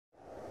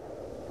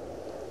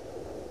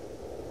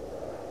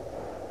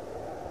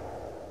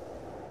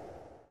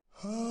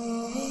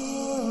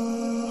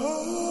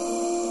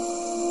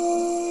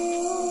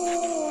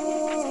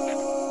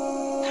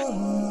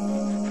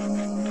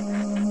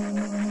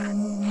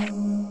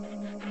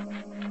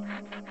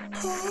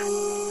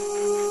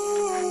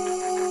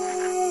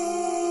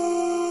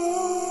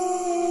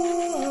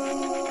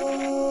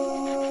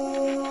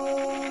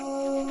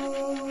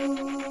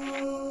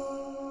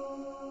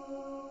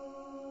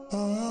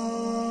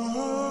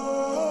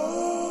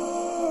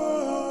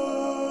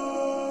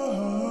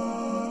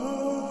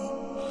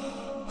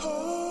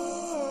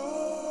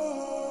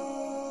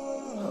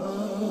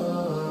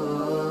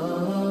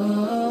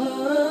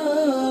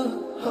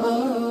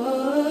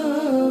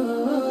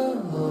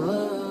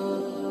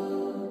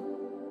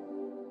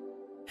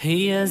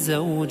هي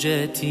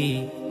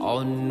زوجتي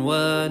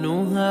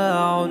عنوانها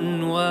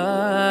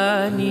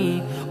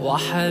عنواني،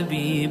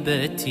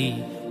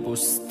 وحبيبتي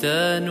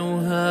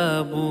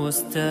بستانها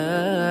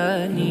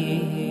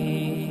بستاني.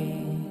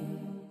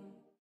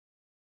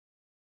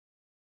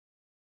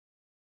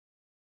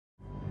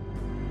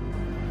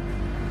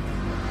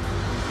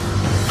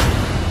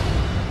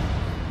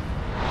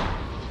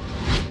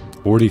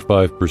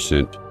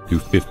 45% to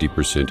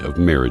 50% of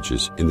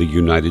marriages in the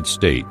United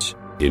States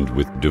end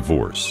with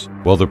divorce,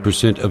 while the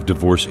percent of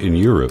divorce in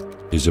Europe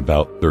is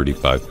about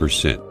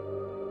 35%.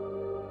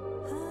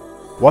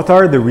 What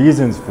are the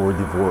reasons for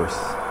divorce?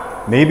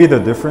 Maybe the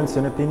difference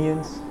in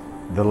opinions,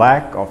 the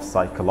lack of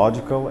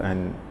psychological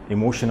and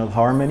emotional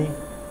harmony,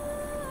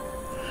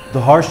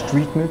 the harsh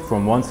treatment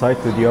from one side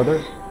to the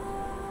other.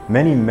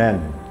 Many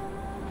men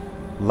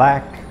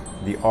lack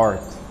the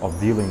art of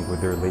dealing with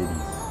their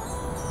ladies.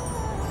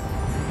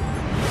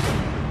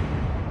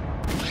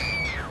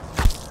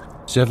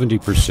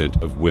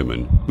 70% of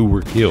women who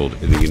were killed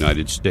in the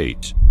United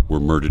States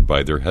were murdered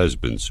by their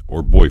husbands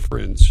or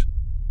boyfriends.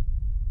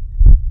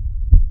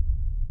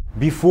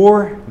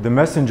 Before the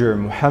messenger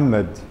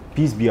Muhammad,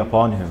 peace be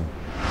upon him,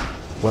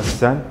 was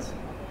sent,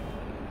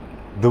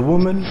 the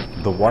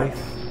woman, the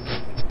wife,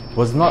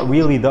 was not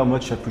really that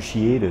much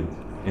appreciated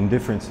in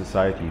different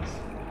societies.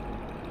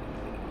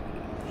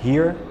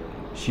 Here,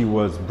 she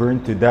was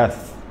burned to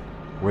death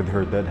with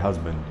her dead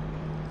husband,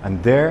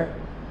 and there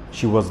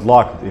she was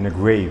locked in a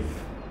grave.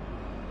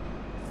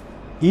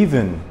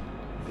 Even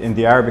in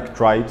the Arabic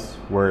tribes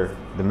where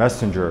the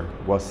messenger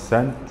was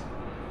sent,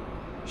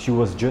 she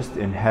was just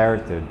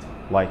inherited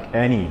like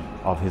any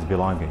of his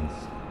belongings.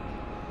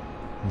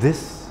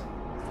 This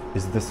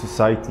is the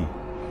society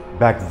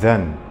back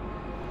then.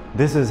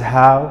 This is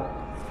how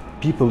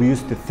people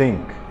used to think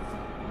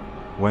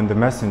when the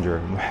messenger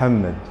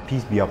Muhammad,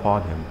 peace be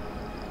upon him,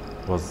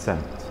 was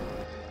sent.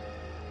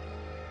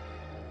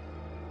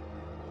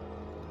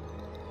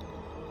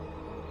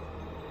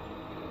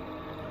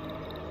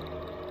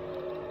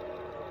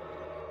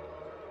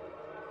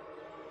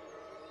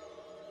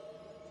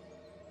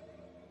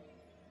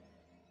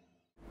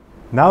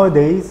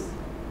 Nowadays,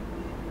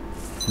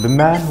 the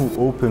man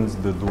who opens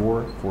the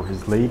door for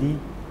his lady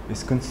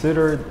is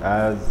considered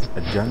as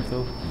a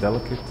gentle,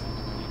 delicate,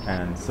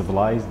 and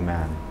civilized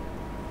man.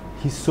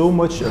 He's so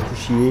much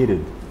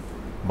appreciated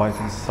by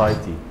the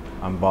society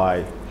and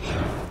by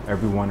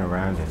everyone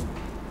around him.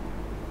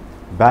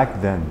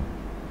 Back then,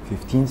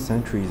 15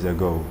 centuries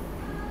ago,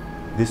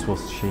 this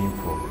was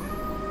shameful.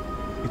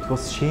 It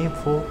was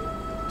shameful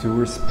to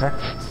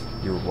respect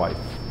your wife.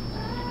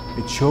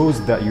 It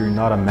shows that you're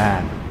not a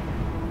man.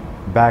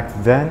 Back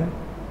then,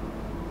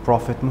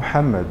 Prophet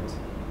Muhammad,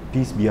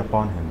 peace be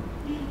upon him,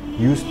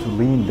 used to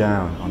lean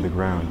down on the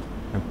ground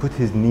and put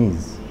his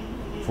knees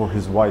for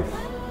his wife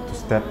to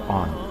step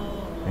on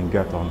and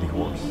get on the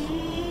horse.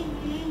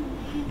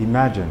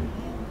 Imagine,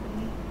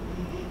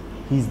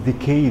 he's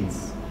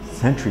decades,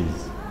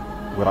 centuries,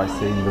 what I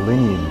say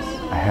millenniums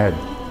ahead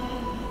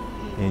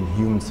in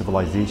human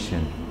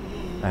civilization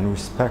and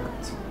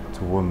respect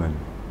to women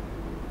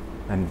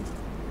and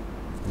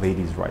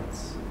ladies'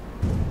 rights.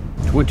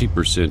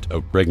 20%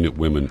 of pregnant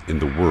women in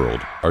the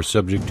world are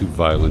subject to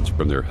violence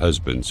from their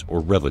husbands or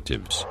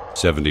relatives.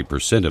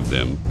 70% of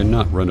them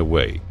cannot run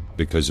away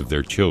because of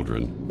their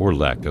children or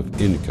lack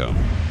of income.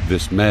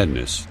 This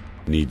madness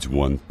needs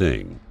one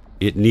thing.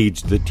 It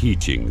needs the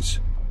teachings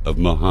of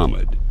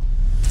Muhammad.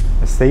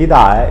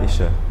 Sayyidah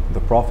Aisha,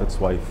 the Prophet's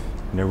wife,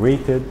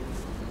 narrated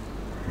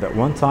that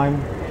one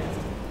time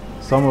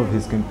some of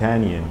his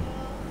companions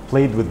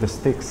played with the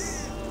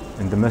sticks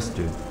in the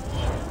masjid.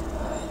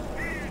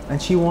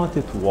 And she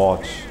wanted to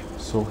watch,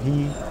 so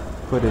he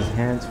put his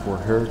hands for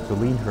her to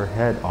lean her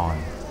head on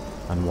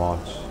and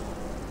watch.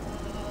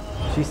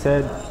 She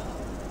said,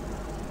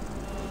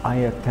 I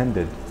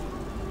attended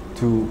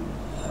to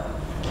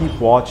keep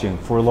watching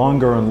for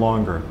longer and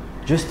longer,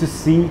 just to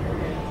see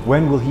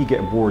when will he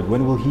get bored,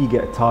 when will he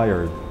get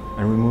tired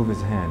and remove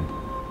his hand.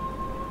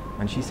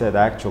 And she said,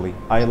 actually,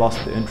 I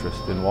lost the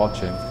interest in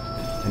watching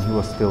and he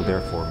was still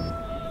there for me.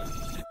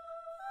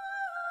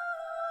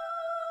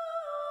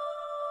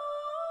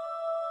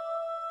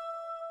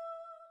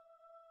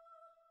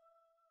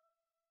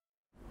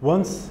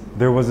 Once,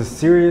 there was a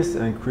serious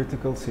and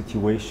critical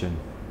situation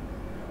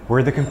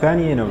where the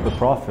companion of the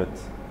Prophet,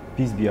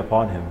 peace be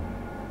upon him,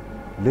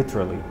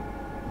 literally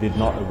did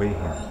not obey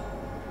him.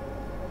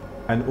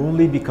 And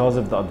only because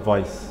of the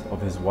advice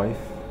of his wife,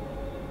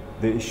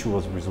 the issue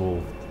was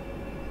resolved.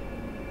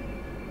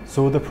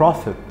 So the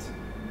Prophet,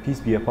 peace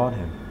be upon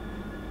him,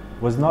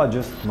 was not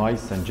just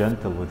nice and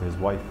gentle with his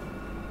wife,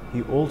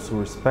 he also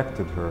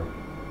respected her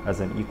as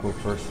an equal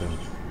person.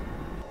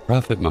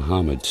 Prophet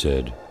Muhammad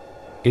said,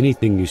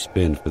 anything you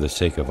spend for the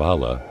sake of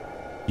Allah,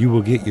 you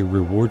will get your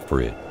reward for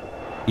it,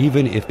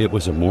 even if it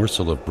was a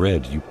morsel of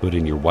bread you put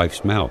in your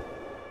wife's mouth.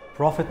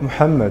 Prophet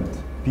Muhammad,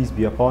 peace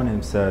be upon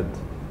him, said,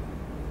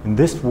 in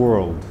this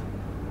world,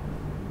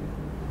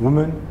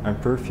 woman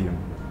and perfume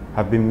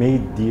have been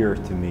made dear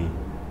to me,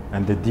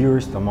 and the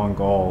dearest among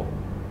all.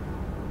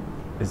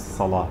 is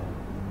salah,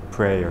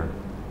 prayer.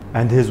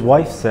 And his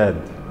wife said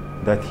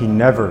that he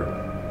never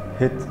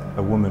hit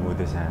a woman with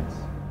his hands.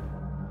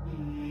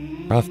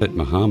 Prophet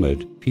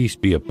Muhammad, peace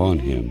be upon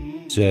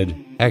him, said,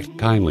 act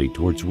kindly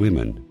towards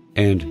women,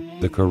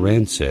 and the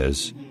Quran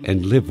says,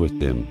 and live with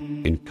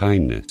them in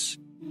kindness.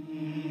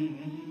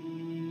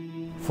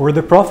 For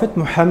the Prophet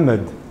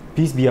Muhammad,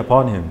 peace be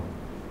upon him,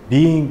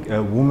 being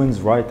a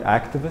women's rights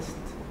activist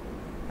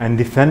and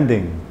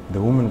defending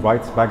the women's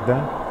rights back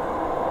then,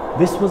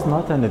 this was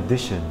not an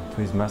addition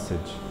to his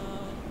message.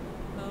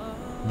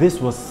 This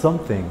was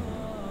something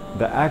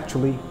that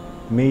actually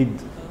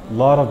made a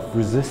lot of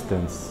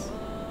resistance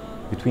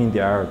between the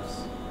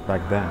Arabs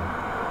back then.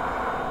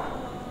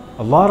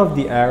 A lot of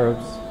the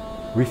Arabs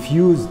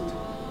refused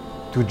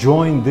to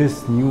join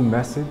this new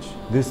message,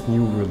 this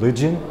new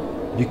religion,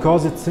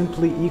 because it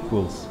simply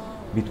equals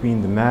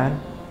between the man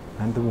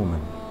and the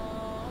woman.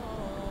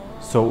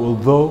 So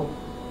although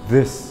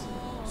this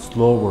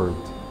slowed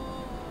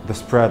the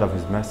spread of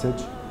his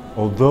message,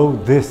 although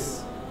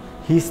this,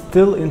 he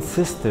still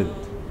insisted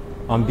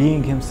on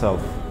being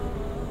himself,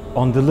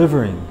 on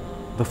delivering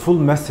the full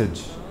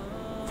message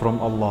from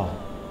Allah.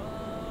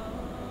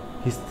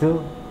 He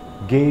still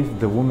gave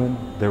the women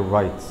their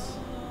rights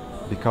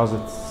because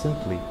it's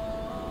simply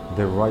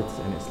their rights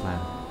in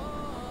Islam.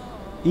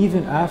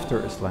 Even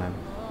after Islam,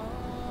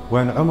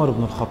 when Umar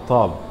ibn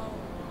al-Khattab,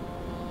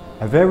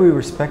 a very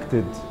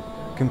respected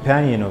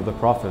companion of the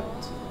Prophet,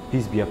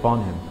 peace be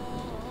upon him,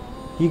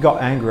 he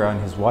got angry on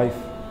his wife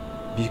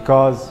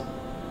because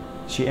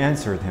she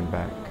answered him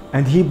back.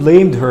 And he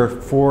blamed her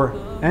for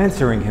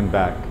answering him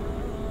back.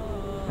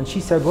 And she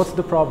said, what's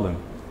the problem?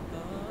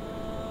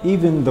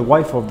 Even the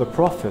wife of the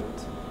Prophet,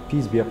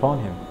 peace be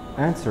upon him,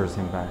 answers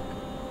him back.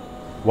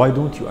 Why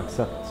don't you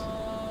accept?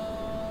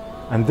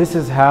 And this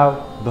is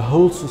how the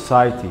whole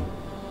society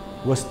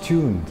was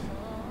tuned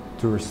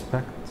to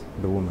respect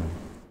the woman.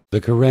 The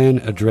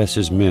Quran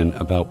addresses men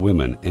about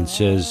women and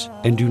says,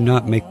 and do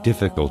not make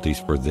difficulties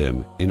for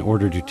them in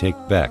order to take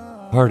back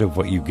part of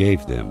what you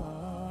gave them.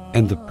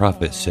 And the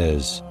Prophet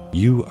says,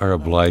 you are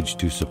obliged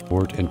to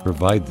support and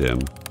provide them,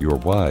 your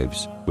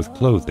wives, with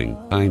clothing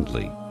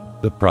kindly.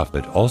 The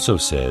Prophet also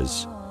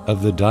says,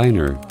 of the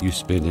dinar you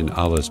spend in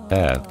Allah's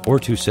path, or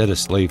to set a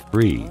slave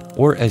free,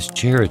 or as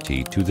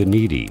charity to the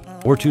needy,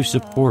 or to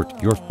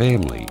support your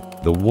family,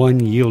 the one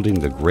yielding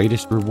the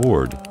greatest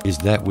reward is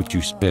that which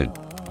you spent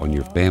on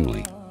your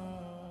family.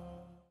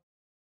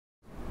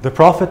 The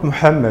Prophet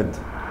Muhammad,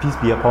 peace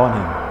be upon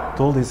him,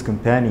 told his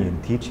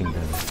companion, teaching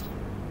them,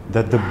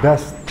 that the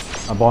best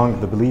among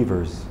the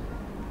believers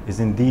is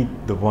indeed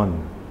the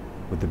one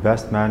with the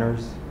best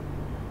manners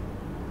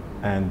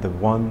and the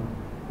one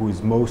who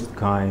is most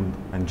kind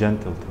and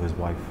gentle to his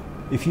wife.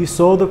 If you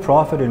saw the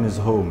Prophet in his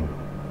home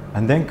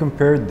and then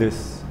compared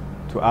this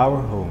to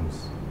our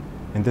homes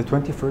in the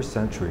 21st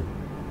century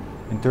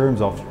in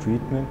terms of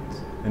treatment,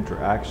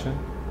 interaction,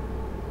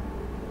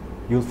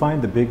 you'll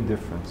find a big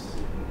difference.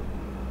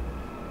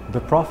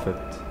 The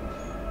Prophet,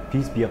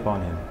 peace be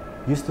upon him,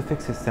 used to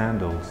fix his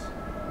sandals,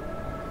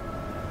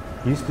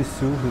 used to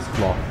sew his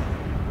cloth,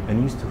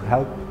 and used to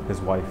help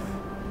his wife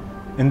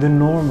in the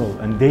normal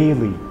and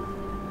daily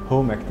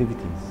home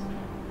activities.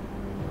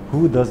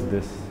 Who does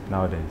this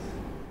nowadays?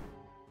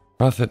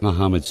 Prophet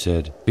Muhammad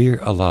said, fear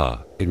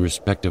Allah in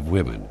respect of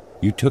women.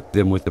 You took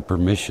them with the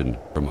permission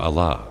from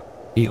Allah.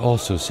 He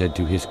also said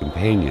to his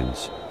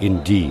companions,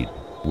 indeed,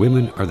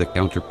 women are the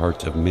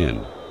counterparts of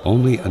men.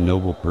 Only a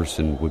noble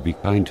person would be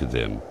kind to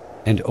them,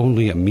 and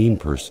only a mean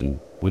person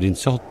would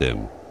insult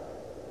them.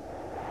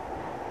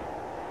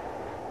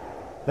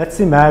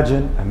 Let's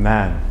imagine a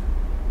man,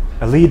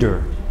 a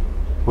leader,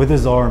 with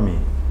his army,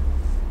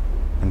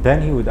 and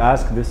then he would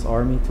ask this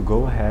army to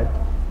go ahead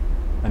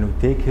and would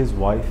take his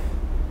wife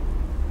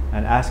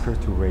and ask her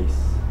to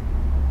race,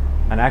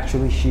 and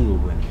actually she will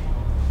win.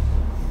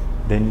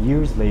 Then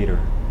years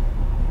later,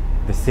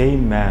 the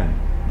same man,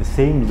 the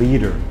same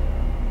leader,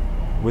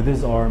 with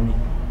his army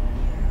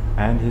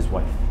and his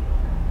wife,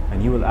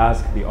 and he will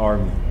ask the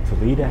army to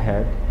lead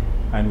ahead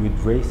and would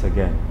race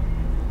again,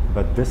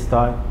 but this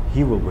time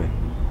he will win.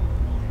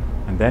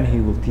 And then he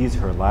will tease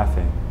her,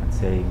 laughing and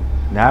saying,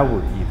 now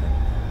we're even.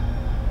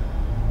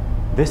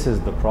 This is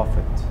the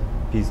Prophet,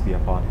 peace be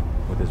upon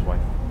him, with his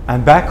wife.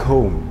 And back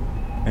home,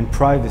 in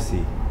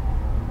privacy,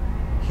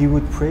 he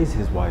would praise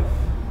his wife.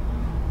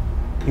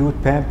 He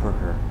would pamper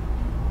her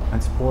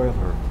and spoil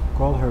her,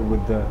 call her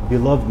with the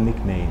beloved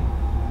nickname,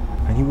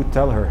 and he would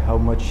tell her how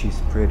much she's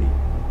pretty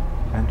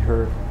and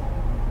her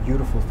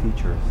beautiful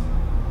features.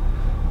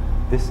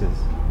 This is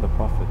the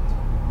Prophet,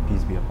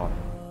 peace be upon him.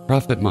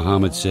 Prophet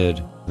Muhammad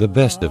said, the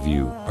best of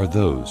you are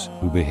those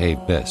who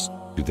behave best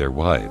to their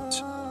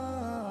wives.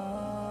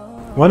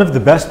 One of the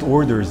best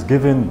orders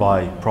given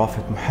by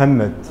Prophet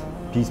Muhammad,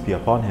 peace be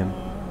upon him,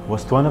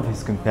 was to one of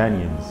his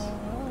companions.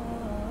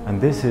 And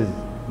this is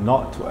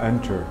not to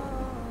enter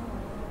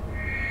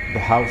the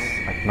house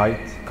at night,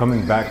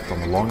 coming back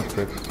from a long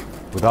trip,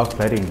 without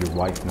letting your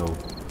wife know.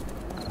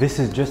 This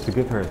is just to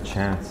give her a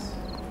chance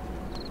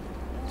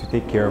to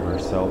take care of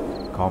herself,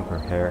 comb her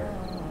hair,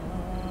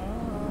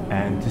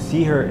 and to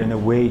see her in a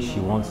way she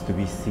wants to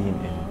be seen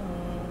in.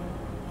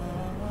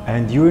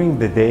 And during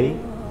the day,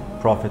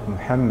 Prophet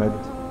Muhammad,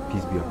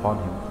 peace be upon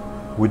him,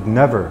 would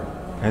never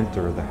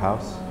enter the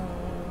house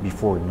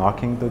before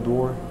knocking the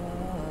door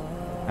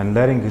and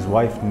letting his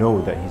wife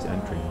know that he's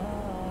entering.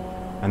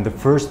 And the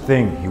first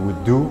thing he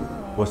would do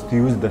was to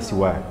use the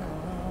siwak,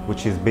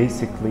 which is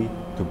basically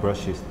to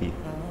brush his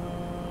teeth.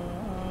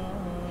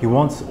 He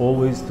wants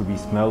always to be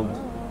smelled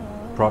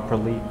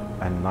properly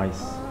and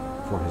nice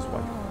for his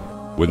wife.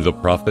 When the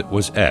Prophet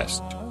was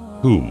asked,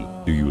 "Whom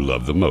do you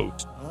love the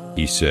most?"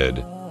 he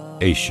said,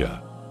 "Aisha."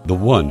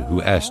 The one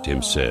who asked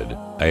him said,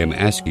 "I am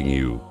asking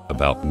you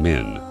about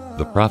men."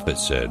 The Prophet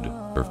said,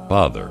 "Her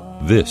father."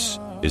 This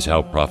is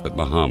how Prophet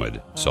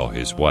Muhammad saw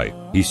his wife.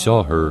 He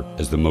saw her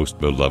as the most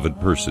beloved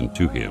person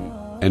to him,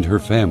 and her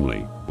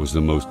family was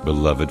the most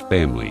beloved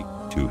family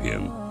to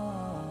him.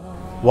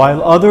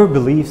 While other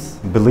beliefs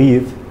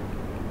believe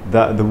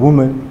that the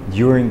woman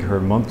during her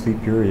monthly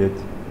period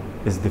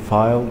is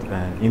defiled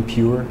and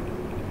impure,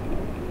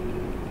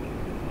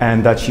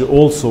 and that she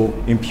also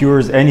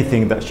impures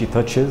anything that she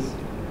touches,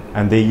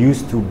 and they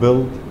used to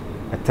build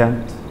a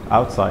tent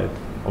outside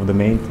of the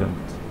main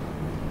tent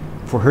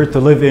for her to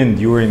live in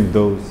during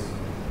those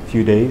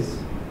few days.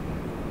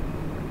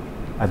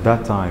 At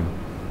that time,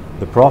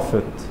 the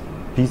Prophet,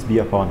 peace be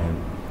upon him,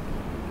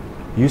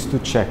 used to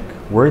check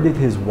where did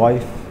his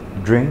wife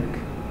drink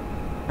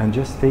and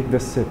just take the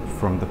sip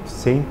from the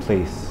same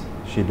place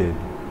she did.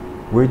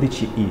 Where did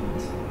she eat?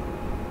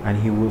 And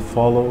he will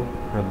follow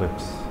her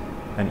lips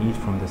and eat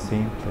from the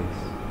same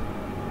place.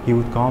 He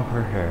would comb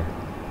her hair.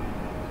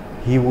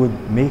 He would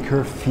make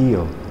her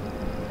feel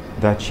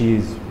that she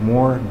is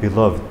more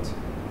beloved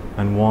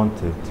and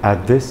wanted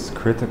at this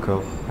critical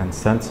and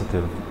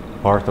sensitive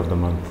part of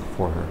the month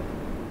for her.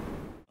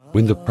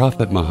 When the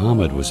Prophet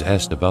Muhammad was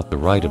asked about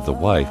the right of the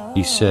wife,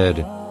 he said,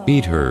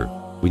 "Feed her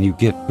when you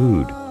get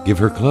food, give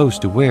her clothes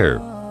to wear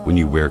when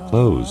you wear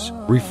clothes,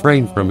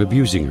 refrain from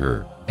abusing her,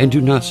 and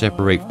do not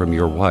separate from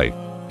your wife,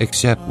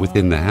 except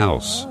within the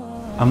house."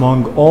 Among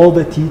all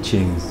the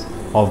teachings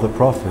of the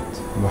Prophet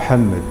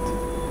Muhammad,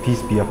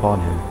 peace be upon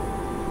him,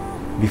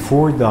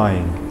 before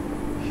dying,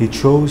 he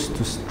chose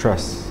to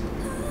stress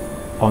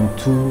on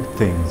two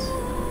things.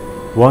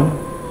 One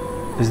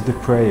is the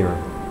prayer,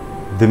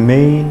 the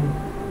main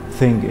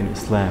thing in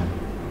Islam,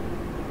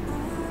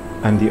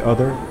 and the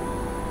other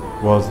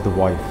was the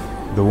wife,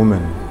 the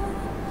woman.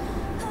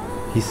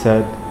 He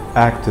said,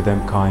 "Act to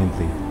them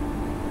kindly."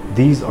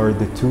 These are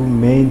the two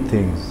main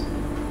things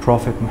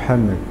Prophet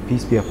Muhammad,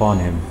 peace be upon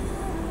him,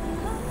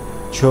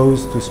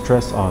 chose to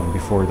stress on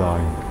before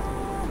dying.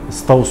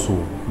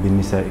 استوصوا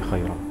بالنساء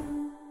خيرا.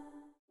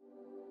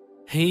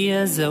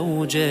 هي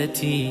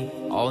زوجتي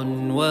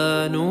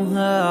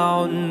عنوانها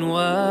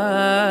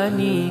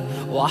عنواني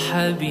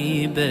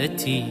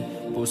وحبيبتي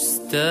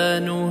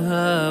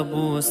بستانها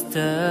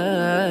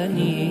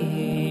بستاني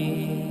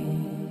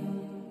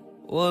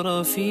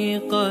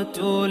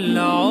ورفيقة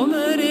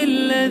العمر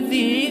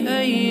الذي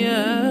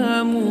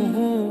أيامه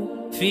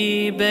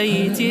في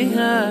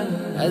بيتها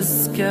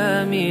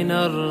أزكى من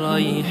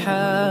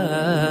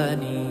الريحان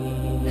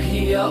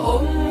هي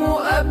أم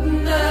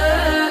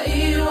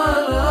أبنائي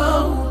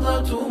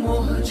وروضة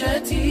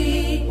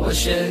مهجتي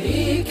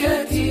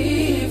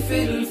وشريكتي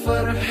في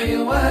الفرح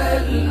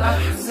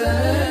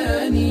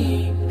والأحزان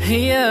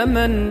هي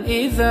من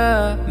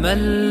إذا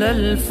مل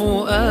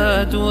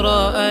الفؤاد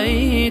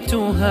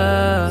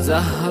رأيتها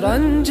زهرا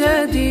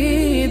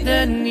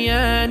جديدا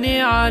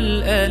يانع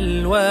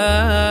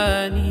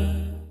الألوان